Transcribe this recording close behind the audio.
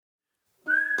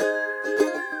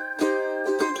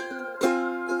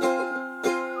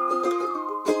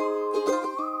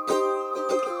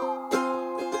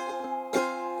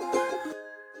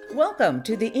Welcome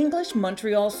to the English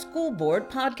Montreal School Board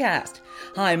podcast.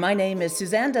 Hi, my name is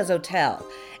Suzanne Deshotel,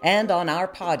 and on our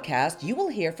podcast, you will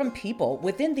hear from people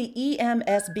within the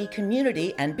EMSB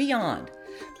community and beyond.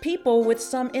 People with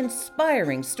some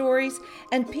inspiring stories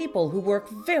and people who work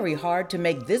very hard to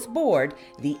make this board,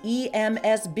 the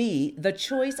EMSB, the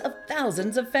choice of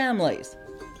thousands of families.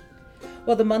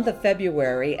 Well, the month of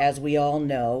February, as we all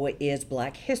know, is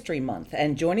Black History Month,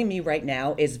 and joining me right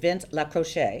now is Vince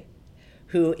Lacroche,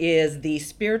 who is the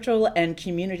spiritual and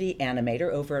community animator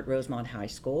over at Rosemont High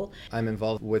School. I'm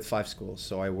involved with 5 schools,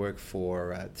 so I work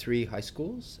for 3 high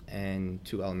schools and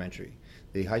 2 elementary.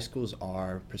 The high schools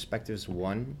are Perspectives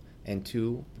 1 and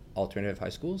 2 alternative high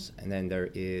schools, and then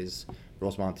there is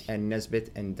Rosemont and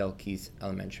Nesbitt and Delkeith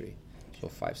Elementary, so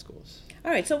 5 schools. All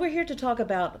right, so we're here to talk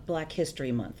about Black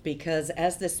History Month because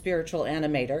as the spiritual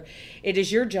animator, it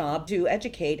is your job to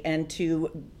educate and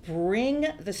to bring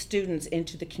the students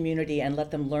into the community and let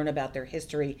them learn about their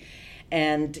history.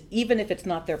 And even if it's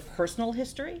not their personal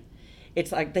history,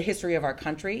 it's like the history of our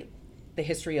country, the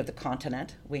history of the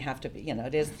continent. We have to be,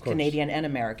 it is Canadian and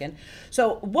American.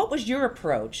 So what was your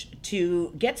approach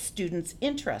to get students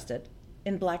interested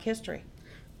in Black history?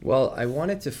 Well, I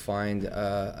wanted to find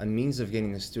a means of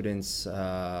getting the students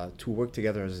to work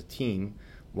together as a team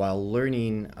while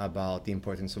learning about the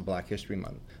importance of Black History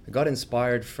Month. I got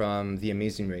inspired from The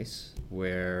Amazing Race,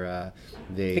 where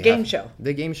The game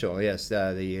show, yes,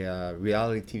 the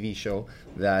reality TV show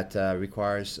that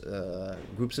requires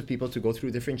groups of people to go through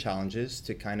different challenges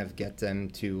to kind of get them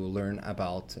to learn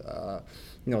about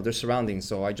their surroundings.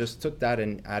 So I just took that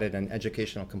and added an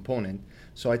educational component.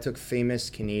 So I took famous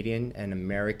Canadian and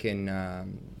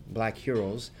American Black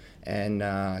heroes and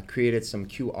created some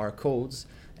QR codes,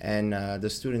 and the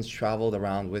students traveled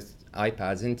around with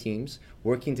iPads and teams,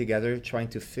 working together, trying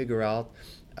to figure out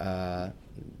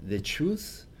the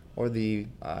truth or the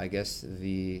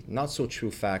not so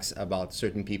true facts about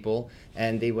certain people,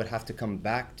 and they would have to come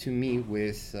back to me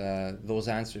with those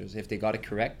answers. If they got it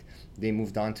correct, they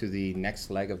moved on to the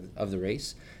next leg of the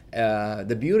race.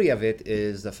 The beauty of it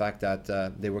is the fact that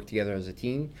they work together as a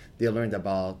team. They learned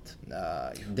about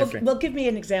different. Well, give me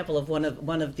an example of one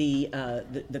of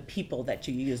the people that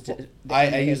you used.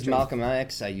 I used Malcolm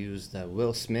X. I used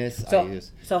Will Smith.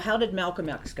 So how did Malcolm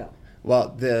X go? Well,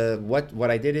 what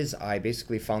I did is I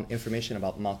basically found information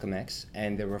about Malcolm X,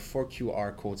 and there were 4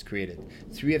 QR codes created,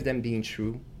 3 of them being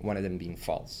true, 1 of them being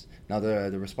false. Now,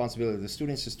 the responsibility of the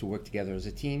students is to work together as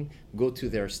a team, go to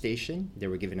their station. They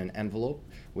were given an envelope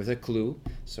with a clue.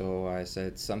 So I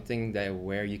said something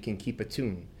where you can keep a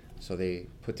tune. So they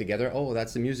put together,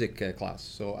 that's the music class.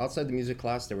 So outside the music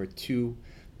class, there were 2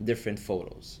 different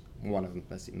photos. One of them,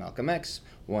 let's see, Malcolm X.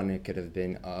 One, it could have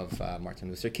been of Martin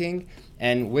Luther King.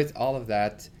 And with all of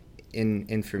that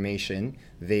information,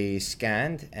 they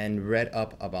scanned and read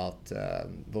up about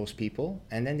those people.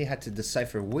 And then they had to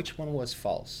decipher which one was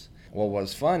false. What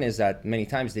was fun is that many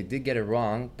times they did get it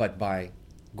wrong, but by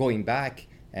going back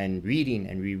and reading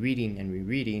and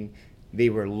rereading, they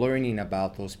were learning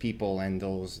about those people, and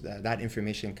that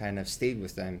information kind of stayed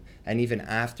with them. And even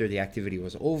after the activity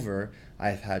was over,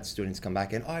 I've had students come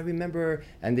back and, I remember,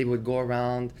 and they would go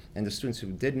around, and the students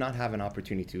who did not have an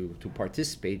opportunity to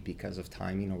participate because of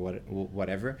timing or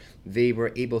whatever, they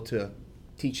were able to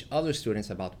teach other students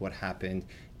about what happened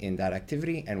in that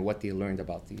activity and what they learned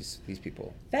about these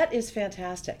people. That is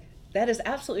fantastic. That is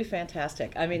absolutely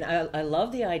fantastic. I mean, I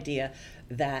love the idea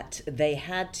that they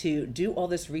had to do all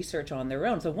this research on their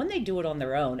own. So when they do it on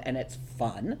their own and it's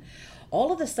fun,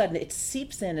 all of a sudden it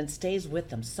seeps in and stays with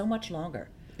them so much longer.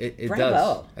 It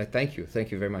Bravo. Does. Thank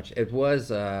you very much. It was,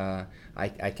 I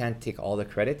can't take all the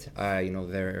credit.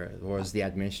 There was the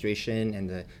administration and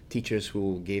the teachers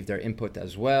who gave their input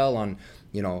as well on,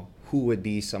 who would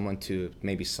be someone to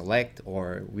maybe select,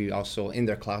 or we also in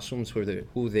their classrooms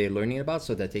who they're learning about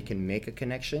so that they can make a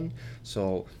connection.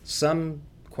 So some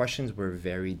questions were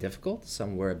very difficult,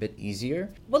 some were a bit easier.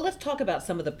 Well, let's talk about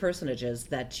some of the personages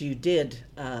that you did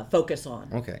focus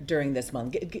on during this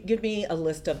month. Give me a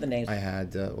list of the names. I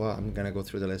had, I'm going to go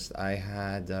through the list. I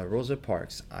had Rosa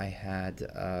Parks. I had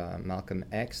Malcolm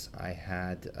X. I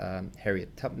had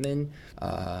Harriet Tubman.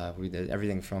 We did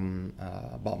everything from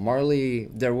Bob Marley.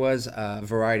 There was a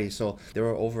variety. So there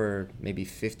were over maybe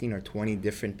 15 or 20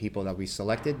 different people that we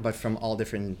selected, but from all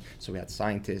different, so we had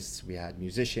scientists, we had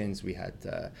musicians, we had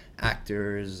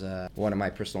actors. One of my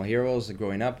personal heroes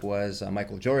growing up was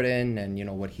Michael Jordan, and you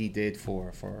know what he did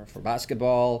for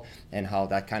basketball, and how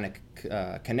that kind of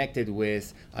connected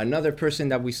with another person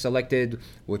that we selected,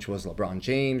 which was LeBron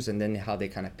James, and then how they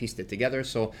kind of pieced it together.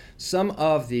 So some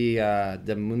of the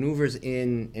maneuvers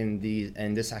in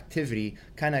this activity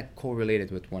kind of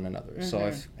correlated with one another. Mm-hmm.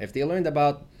 So if they learned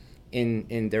about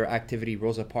in their activity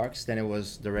Rosa Parks, then it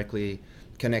was directly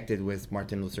connected with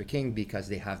Martin Luther King, because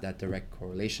they have that direct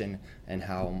correlation, and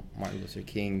how Martin Luther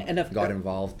King got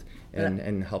involved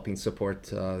in helping support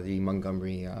the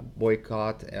Montgomery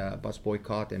boycott, bus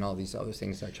boycott, and all these other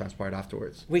things that transpired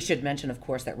afterwards. We should mention, of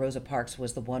course, that Rosa Parks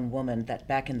was the one woman that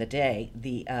back in the day,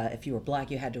 if you were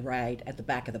black, you had to ride at the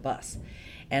back of the bus.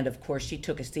 And of course, she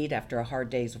took a seat after a hard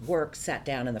day's work, sat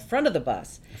down in the front of the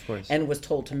bus, of course, and was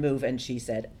told to move, and she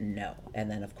said no.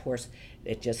 And then, of course,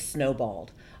 it just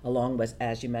snowballed, along with,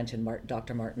 as you mentioned,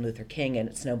 Dr. Martin Luther King, and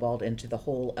it snowballed into the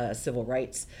whole civil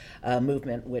rights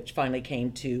movement, which finally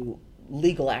came to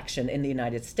legal action in the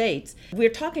United States.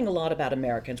 We're talking a lot about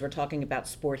Americans. We're talking about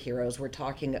sport heroes. We're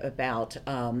talking about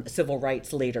civil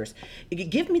rights leaders.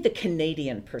 Give me the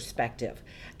Canadian perspective,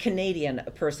 Canadian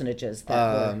personages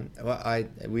that were.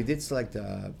 We did select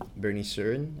Bernie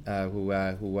Cern,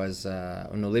 who was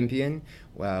an Olympian.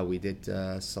 We did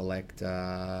select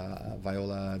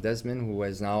Viola Desmond, who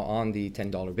is now on the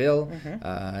 $10 bill, mm-hmm.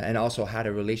 And also had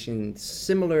a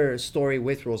similar story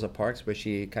with Rosa Parks, where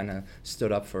she kind of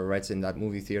stood up for rights in that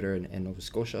movie theater in Nova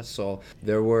Scotia. So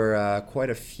there were quite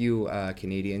a few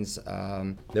Canadians.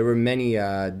 There were many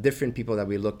different people that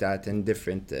we looked at in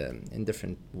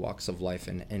different walks of life,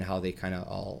 and how they kind of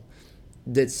all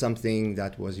did something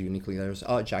that was uniquely theirs.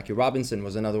 Jackie Robinson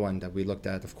was another one that we looked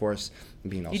at, of course.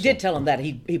 Being also, you did tell him that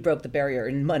he broke the barrier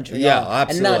in Montreal, yeah,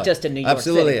 absolutely. And not just in New York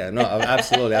absolutely, City. Yeah, no,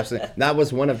 absolutely. That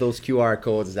was one of those QR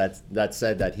codes that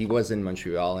said that he was in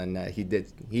Montreal, and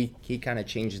he kind of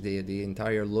changed the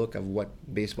entire look of what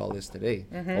baseball is today.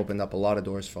 Mm-hmm. Opened up a lot of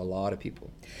doors for a lot of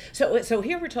people. So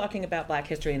here we're talking about Black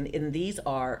history, and these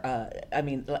are,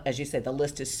 as you said, the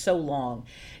list is so long.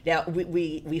 Now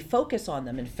we focus on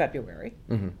them in February,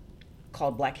 mm-hmm.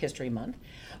 called Black History Month,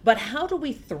 but how do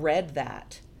we thread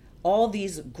that? All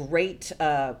these great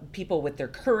people with their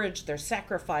courage, their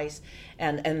sacrifice,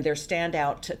 and their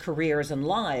standout careers and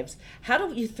lives. How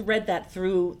do you thread that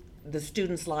through the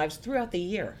students' lives throughout the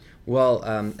year? Well,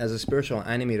 as a spiritual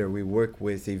animator, we work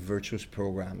with a virtuous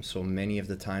program. So many of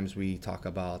the times we talk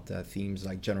about themes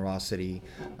like generosity,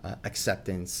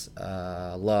 acceptance,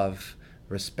 love,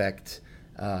 respect.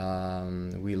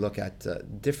 We look at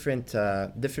different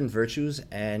virtues,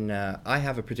 and I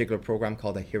have a particular program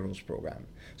called the Heroes Program.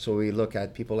 So we look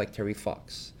at people like Terry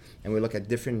Fox, and we look at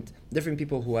different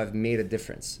people who have made a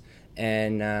difference,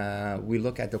 and we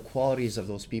look at the qualities of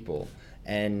those people,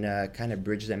 and kind of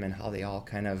bridge them, and how they all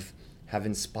kind of have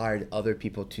inspired other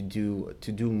people to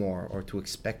do more, or to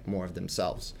expect more of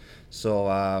themselves. So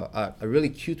a really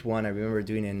cute one I remember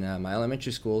doing in my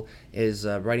elementary school is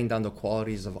writing down the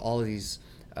qualities of all of these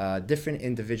different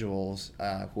individuals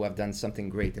who have done something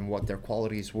great, and what their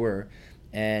qualities were,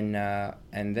 and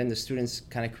then the students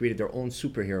kind of created their own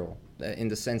superhero, in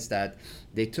the sense that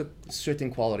they took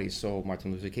certain qualities. So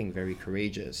Martin Luther King, very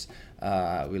courageous.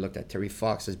 We looked at Terry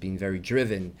Fox as being very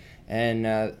driven, and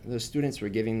the students were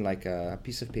given like a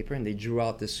piece of paper, and they drew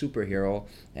out this superhero,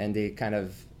 and they kind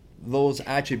of, those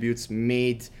attributes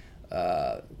made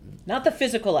not the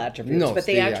physical attributes, but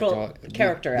the actual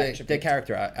character attributes. The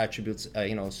character attributes,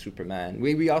 Superman.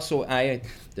 We also,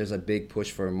 there's a big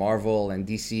push for Marvel and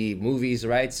DC movies,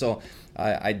 right? So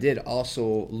I did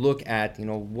also look at,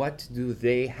 what do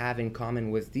they have in common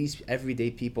with these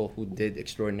everyday people who did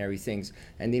extraordinary things,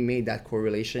 and they made that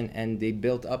correlation, and they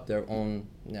built up their own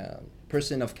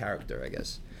person of character, I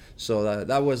guess. So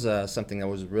that was something that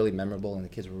was really memorable, and the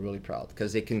kids were really proud,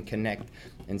 because they can connect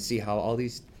and see how all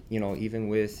these, even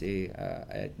with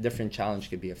a different challenge,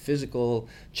 could be a physical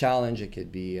challenge, it could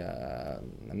be a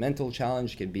mental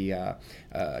challenge, it could be a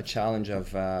challenge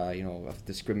of of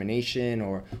discrimination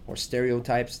or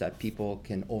stereotypes that people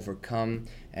can overcome,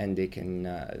 and they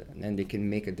can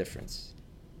make a difference.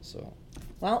 So.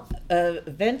 Well,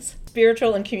 Vince,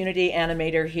 spiritual and community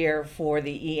animator here for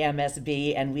the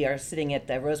EMSB, and we are sitting at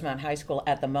the Rosemount High School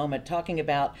at the moment talking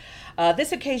about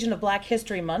this occasion of Black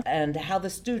History Month, and how the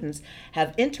students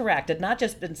have interacted, not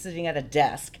just been sitting at a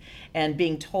desk and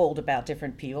being told about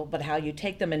different people, but how you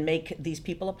take them and make these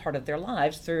people a part of their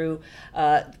lives through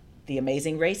the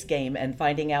Amazing Race game, and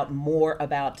finding out more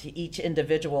about each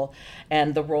individual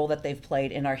and the role that they've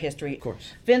played in our history. Of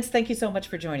course. Vince, thank you so much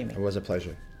for joining me. It was a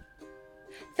pleasure.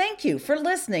 Thank you for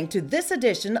listening to this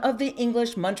edition of the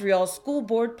English Montreal School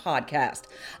Board podcast.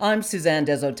 I'm Suzanne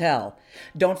Deshotel.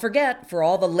 Don't forget, for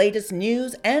all the latest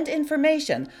news and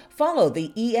information, follow the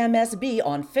EMSB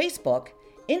on Facebook,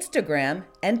 Instagram,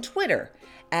 and Twitter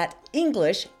at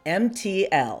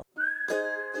EnglishMTL.